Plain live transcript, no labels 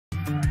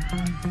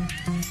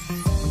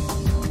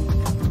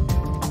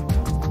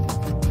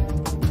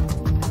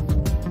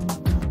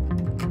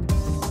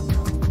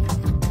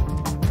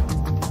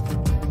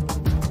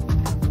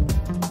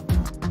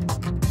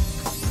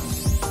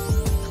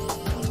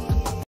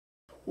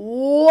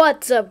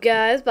What's up,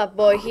 guys?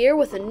 Boppyboy here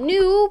with a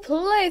new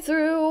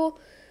playthrough.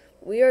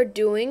 We are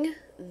doing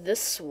the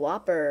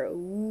Swapper.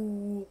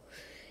 Ooh,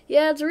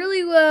 yeah, it's a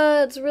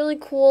really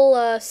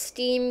cool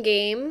Steam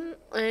game,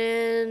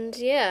 and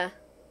yeah.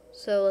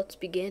 So let's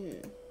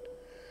begin.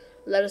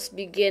 Let us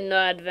begin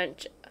our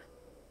adventure.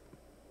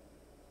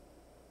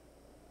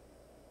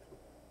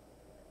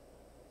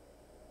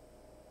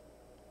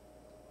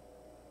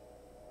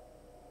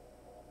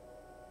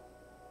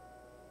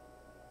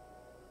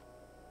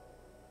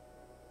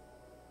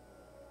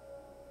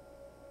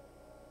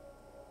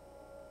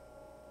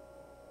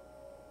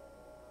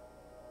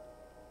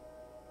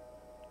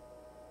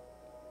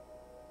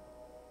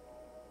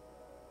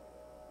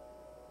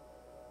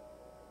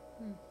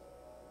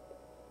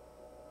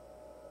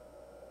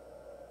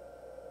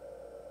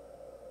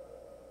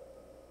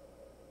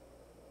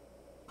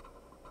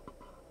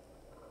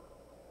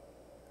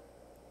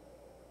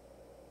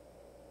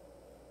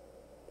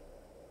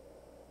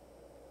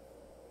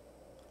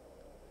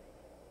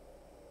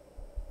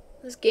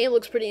 This game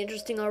looks pretty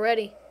interesting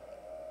already.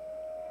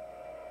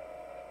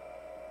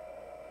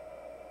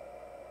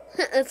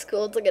 That's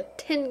cool. It's like a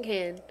tin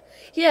can.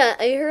 Yeah,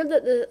 I heard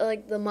that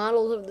the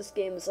models of this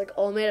game is like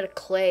all made out of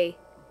clay.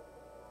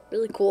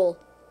 Really cool.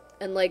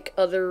 And like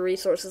other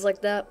resources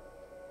like that.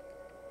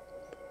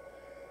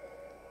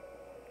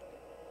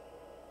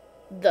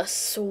 The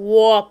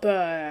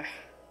Swapper.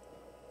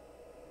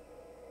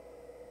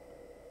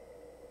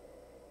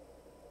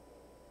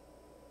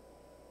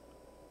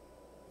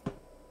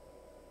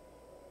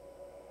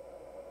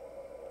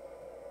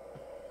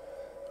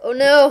 Oh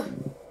no!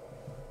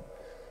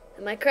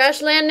 Am I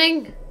crash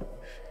landing?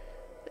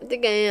 I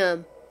think I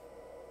am.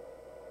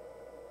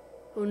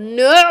 Oh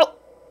no!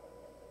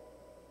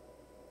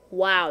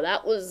 Wow,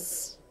 that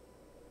was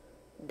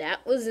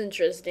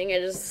interesting. I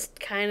just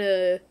kind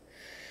of...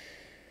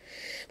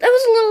 That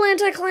was a little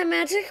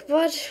anticlimactic,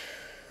 but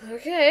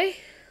okay.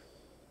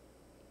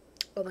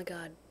 Oh my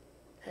god.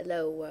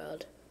 Hello,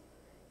 world.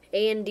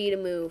 A and D to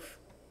move.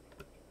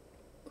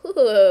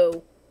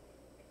 Whoa.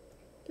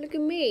 Look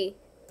at me.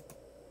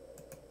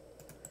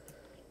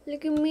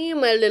 Look at me,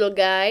 my little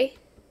guy.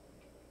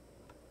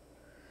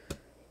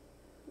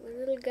 My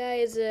little guy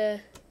is he's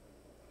a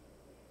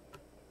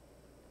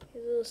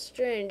little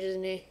strange,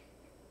 isn't he?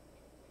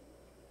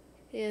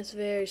 Yeah, it's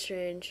very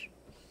strange.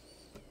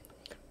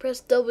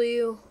 Press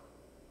W.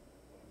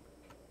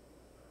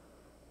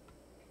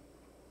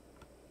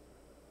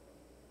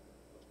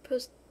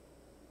 Press...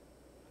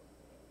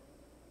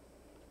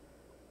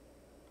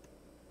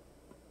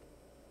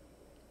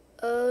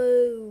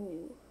 Oh.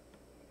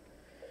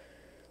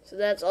 So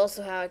that's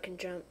also how I can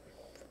jump.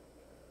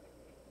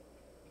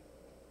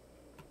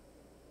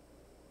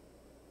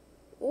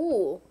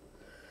 Ooh.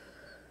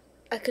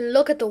 I can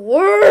look at the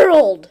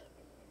world!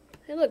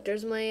 Hey look,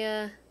 there's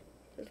my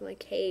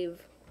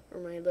cave. Or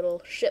my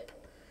little ship,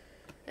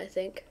 I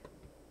think.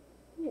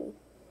 Ooh.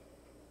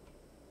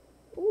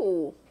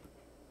 Ooh.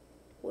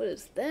 What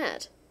is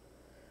that?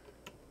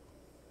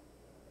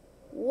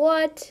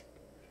 What?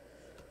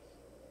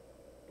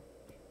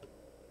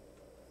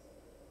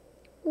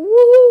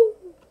 Woo!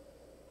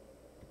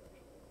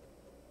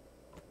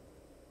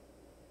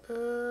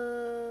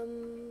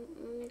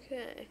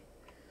 Okay.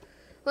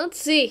 Let's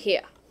see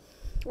here.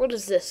 What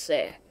does this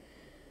say?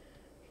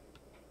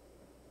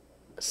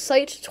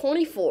 Site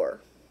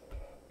 24.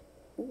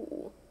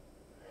 Ooh.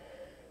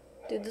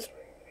 Dude, this...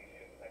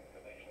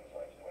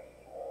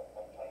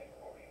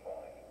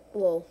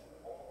 Whoa.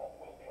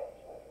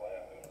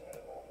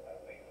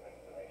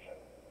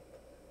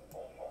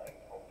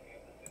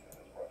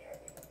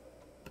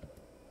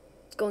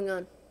 What's going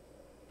on?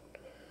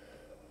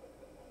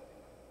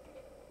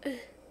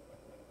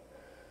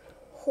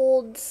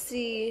 Hold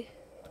C.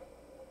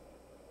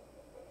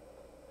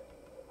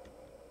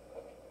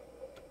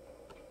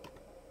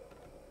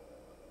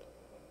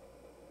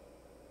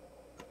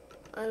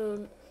 I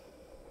don't...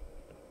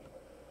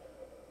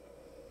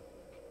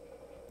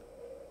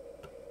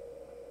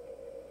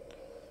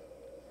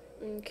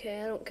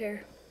 Okay, I don't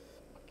care.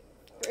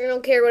 I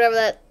don't care whatever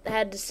that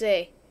had to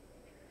say.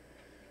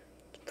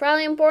 It's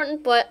probably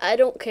important, but I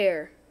don't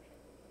care.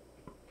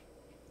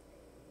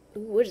 Ooh,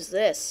 what is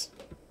this?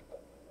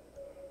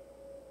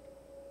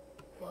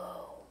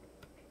 Whoa.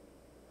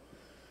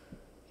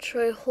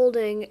 Try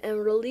holding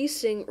and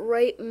releasing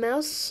right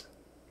mouse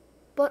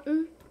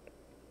button.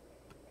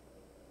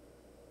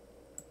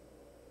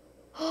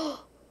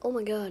 Oh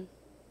my god.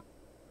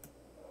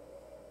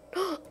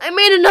 I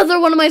made another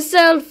one of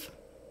myself!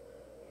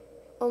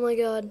 Oh my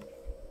god.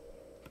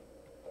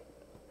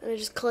 And I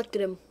just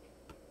collected him.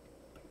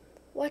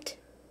 What?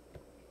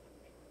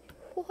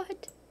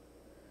 What?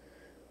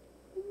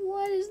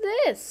 What is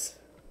this?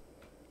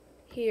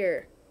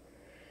 Here.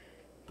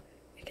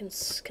 Can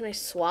I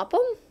swap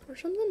them or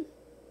something?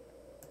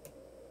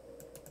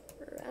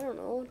 don't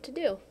know what to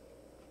do.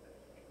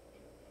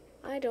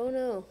 I don't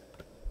know.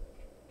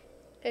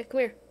 Hey, come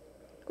here.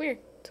 Come here.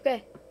 It's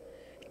okay.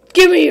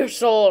 Give me your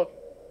soul!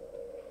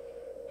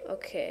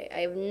 Okay,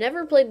 I've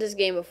never played this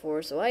game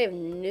before, so I have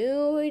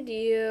no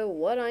idea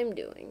what I'm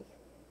doing.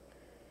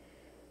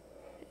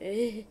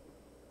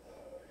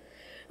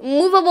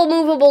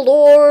 Movable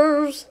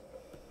doors!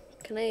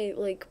 Can I,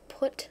 like,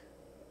 put...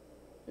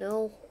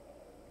 No.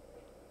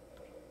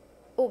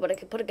 Oh, but I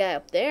can put a guy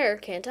up there,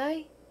 can't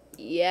I?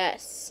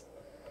 Yes.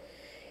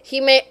 He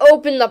may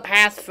open the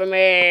path for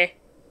me.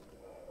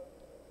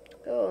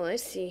 Oh, I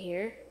see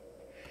here.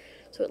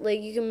 So,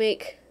 like, you can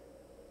make,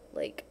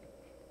 like,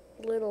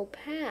 little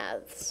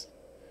paths.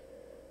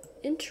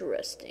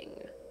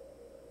 Interesting.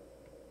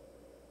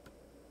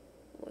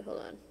 Wait, hold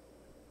on.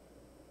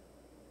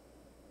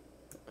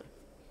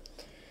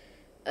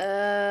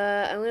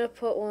 I'm gonna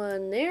put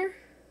one there.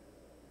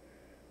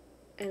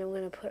 And I'm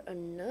gonna put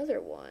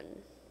another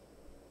one.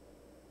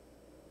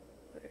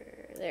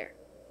 There.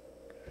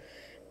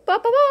 Ba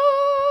ba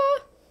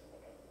ba!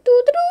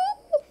 Doo doo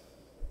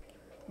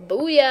doo!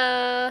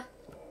 Booyah!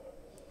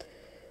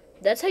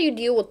 That's how you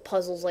deal with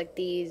puzzles like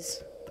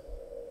these.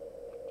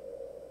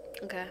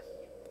 Okay,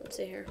 let's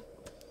see here.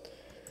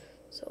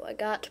 So I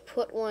got to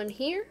put one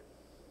here.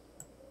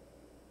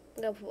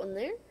 I gotta put one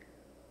there.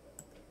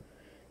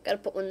 Gotta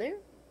put one there.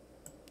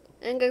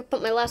 And gotta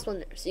put my last one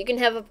there. So you can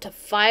have up to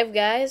 5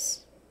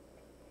 guys.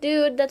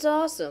 Dude, that's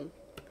awesome.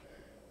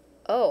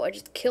 Oh, I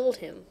just killed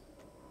him.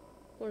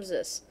 What is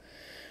this?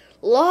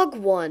 Log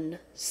 1.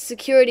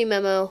 Security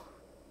memo.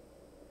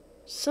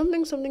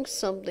 Something, something,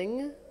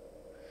 something.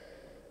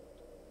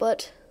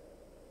 But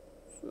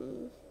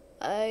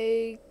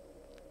I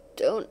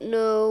don't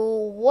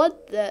know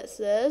what that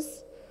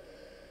says.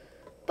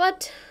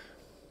 But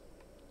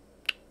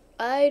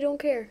I don't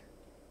care.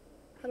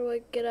 How do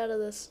I get out of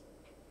this?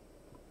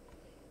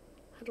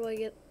 How do I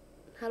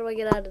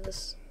get out of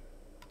this?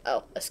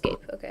 Oh, escape.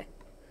 Okay.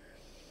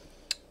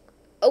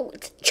 Oh,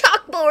 it's a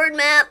chalkboard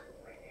map.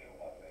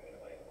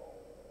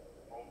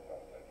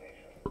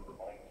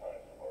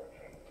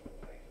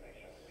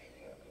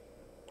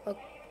 Oh.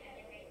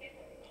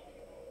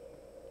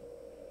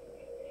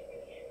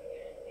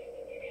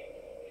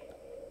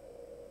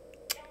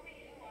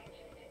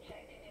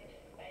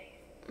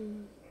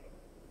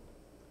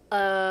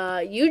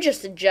 You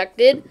just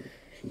ejected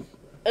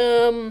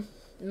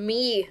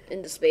me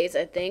into space,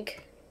 I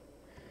think.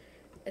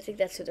 I think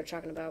that's who they're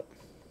talking about.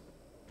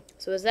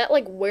 So is that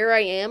like where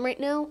I am right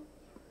now?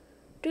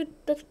 Dude,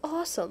 that's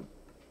awesome.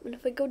 And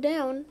if I go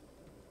down,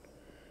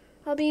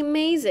 I'll be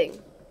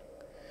amazing.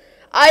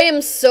 I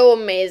am so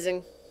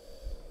amazing.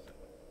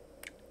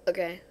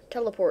 Okay,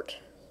 teleport.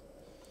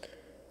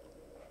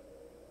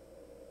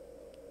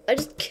 I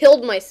just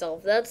killed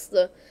myself. That's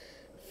the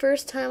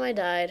first time I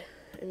died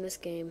in this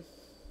game.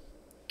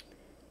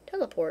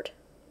 Teleport.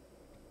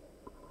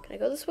 Can I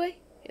go this way?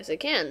 Yes, I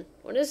can.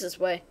 What is this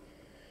way?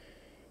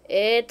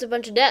 It's a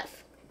bunch of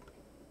death.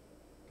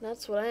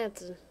 That's what I have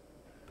to...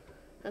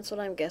 That's what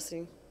I'm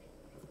guessing.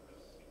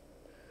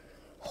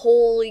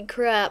 Holy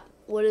crap.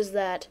 What is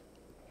that?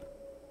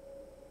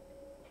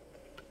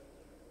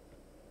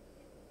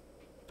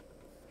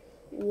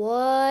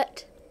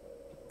 What?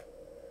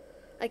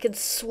 I can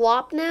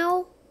swap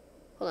now?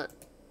 Hold on.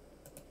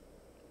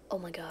 Oh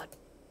my god.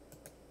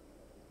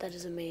 That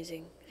is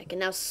amazing. I can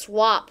now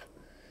swap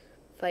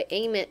if I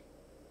aim it.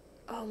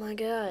 Oh my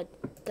god.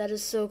 That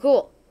is so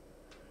cool.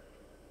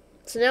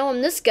 So now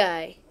I'm this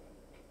guy.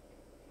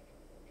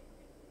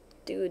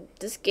 Dude,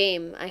 this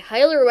game. I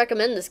highly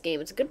recommend this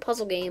game. It's a good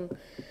puzzle game.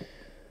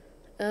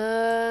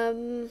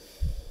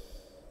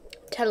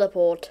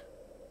 Teleport.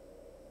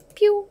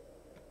 Pew.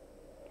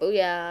 Oh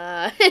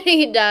yeah.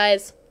 He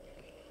dies.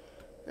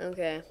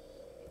 Okay.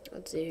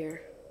 Let's see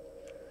here.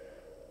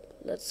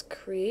 Let's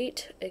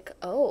create a...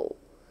 Oh.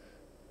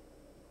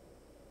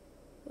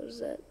 What is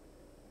that?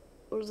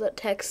 What does that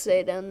text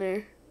say down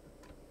there?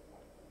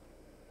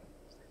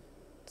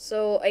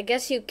 So, I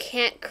guess you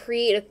can't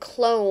create a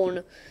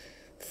clone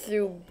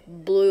through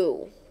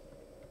blue.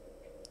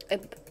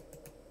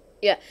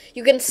 Yeah,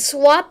 you can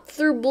swap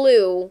through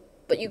blue,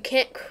 but you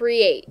can't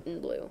create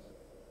in blue.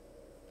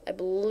 I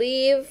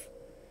believe...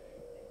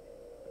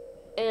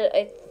 And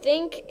I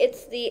think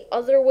it's the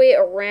other way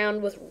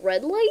around with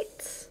red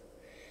lights?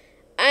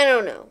 I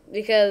don't know,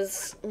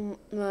 because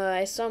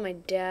I saw my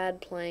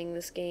dad playing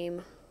this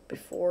game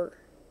before.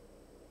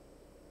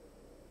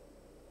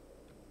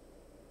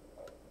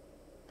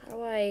 How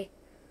do I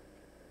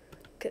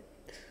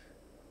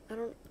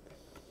don't...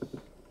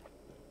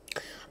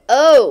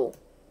 Oh!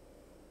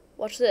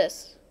 Watch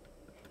this.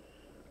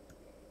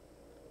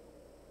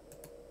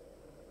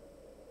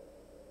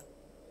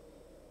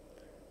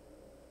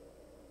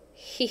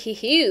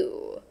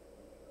 Hee-hee-hoo.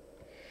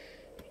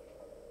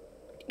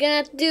 You're gonna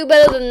have to do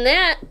better than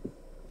that,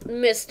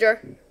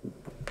 mister.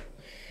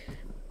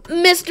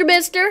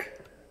 Mister.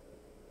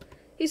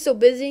 He's so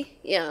busy.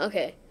 Yeah,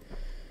 okay.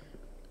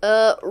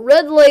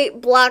 Red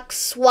light, black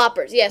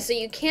swappers. Yeah, so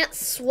you can't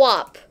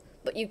swap,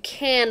 but you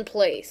can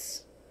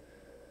place.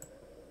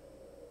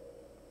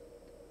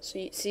 So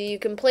you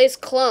can place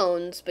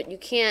clones, but you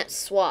can't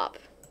swap.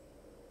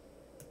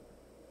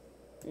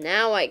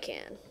 Now I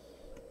can.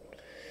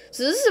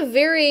 So this is a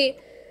very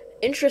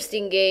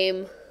interesting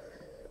game.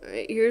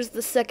 Alright, here's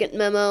the second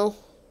memo.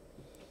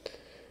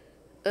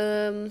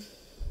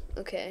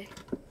 Okay.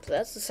 So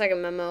that's the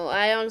second memo.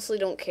 I honestly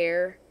don't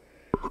care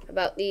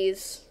about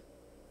these.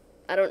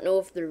 I don't know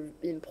if they're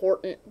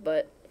important,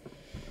 but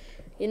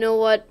you know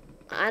what?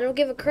 I don't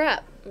give a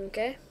crap,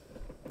 okay?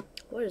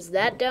 What is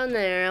that down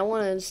there? I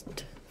want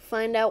to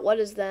find out what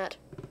is that.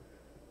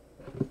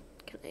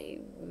 Can I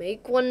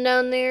make one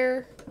down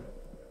there?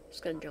 I'm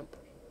just gonna jump.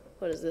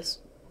 What is this?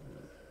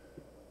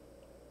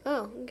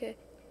 Oh, okay.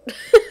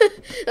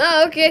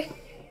 Oh, okay.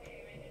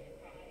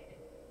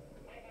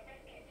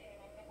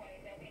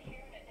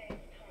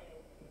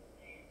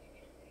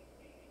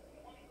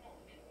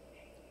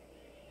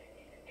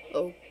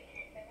 Oh.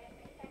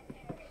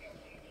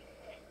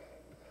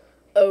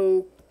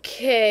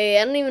 Okay,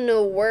 I don't even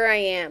know where I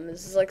am.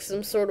 This is like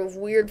some sort of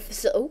weird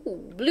facility. Oh,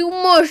 blue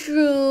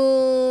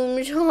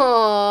mushrooms.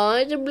 Aw,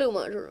 it's a blue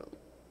mushroom.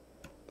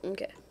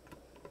 Okay.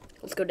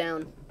 Let's go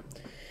down.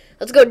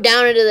 Let's go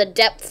down into the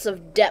depths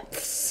of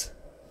depths.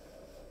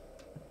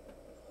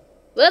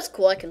 Well, that's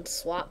cool. I can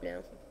swap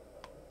now.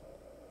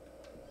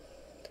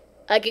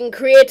 I can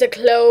create a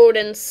clone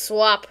and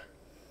swap.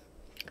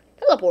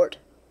 Teleport.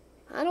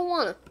 I don't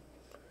wanna.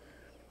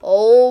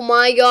 Oh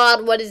my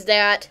god, what is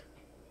that?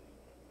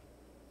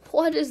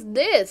 What is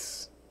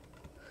this?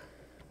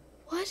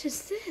 What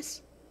is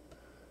this?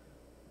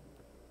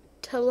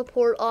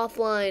 Teleport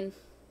offline.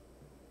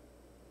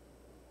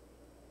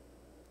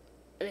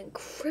 An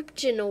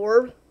encryption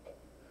orb?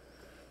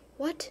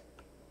 What?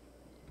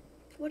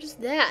 What is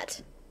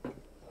that?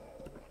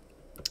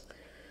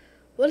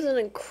 What is an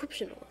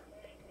encryption orb?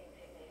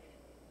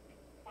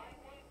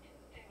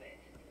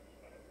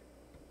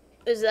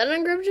 Is that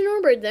an encryption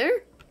orb right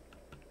there?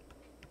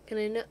 Can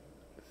I know?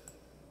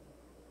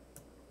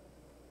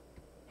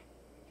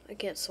 I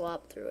can't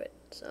swap through it,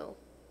 so.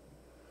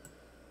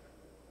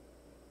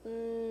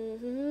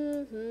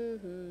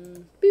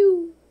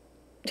 Pew.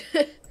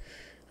 I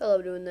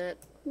love doing that.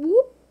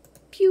 Whoop.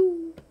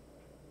 Pew.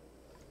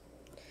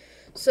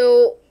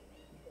 So,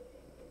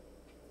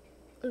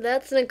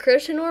 that's an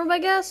encryption orb, I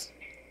guess?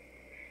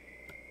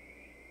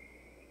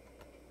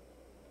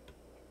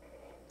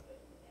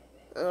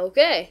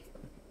 Okay.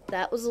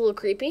 That was a little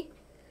creepy.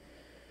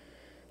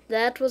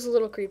 That was a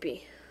little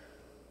creepy.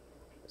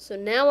 So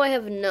now I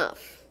have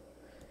enough.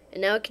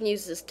 And now I can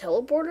use this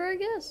teleporter, I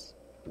guess?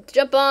 Let's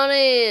jump on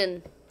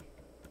in.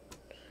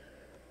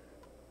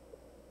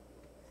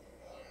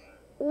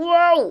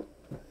 Whoa!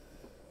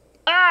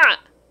 Ah!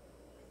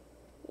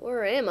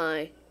 Where am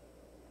I?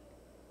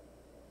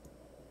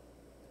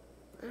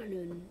 I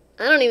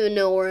don't even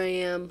know where I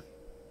am.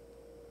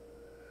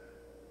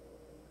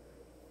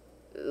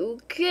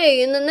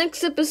 Okay, in the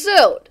next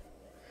episode,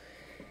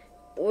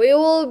 we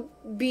will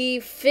be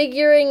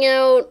figuring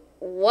out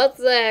what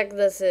the heck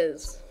this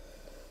is.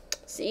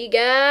 See you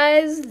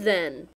guys then.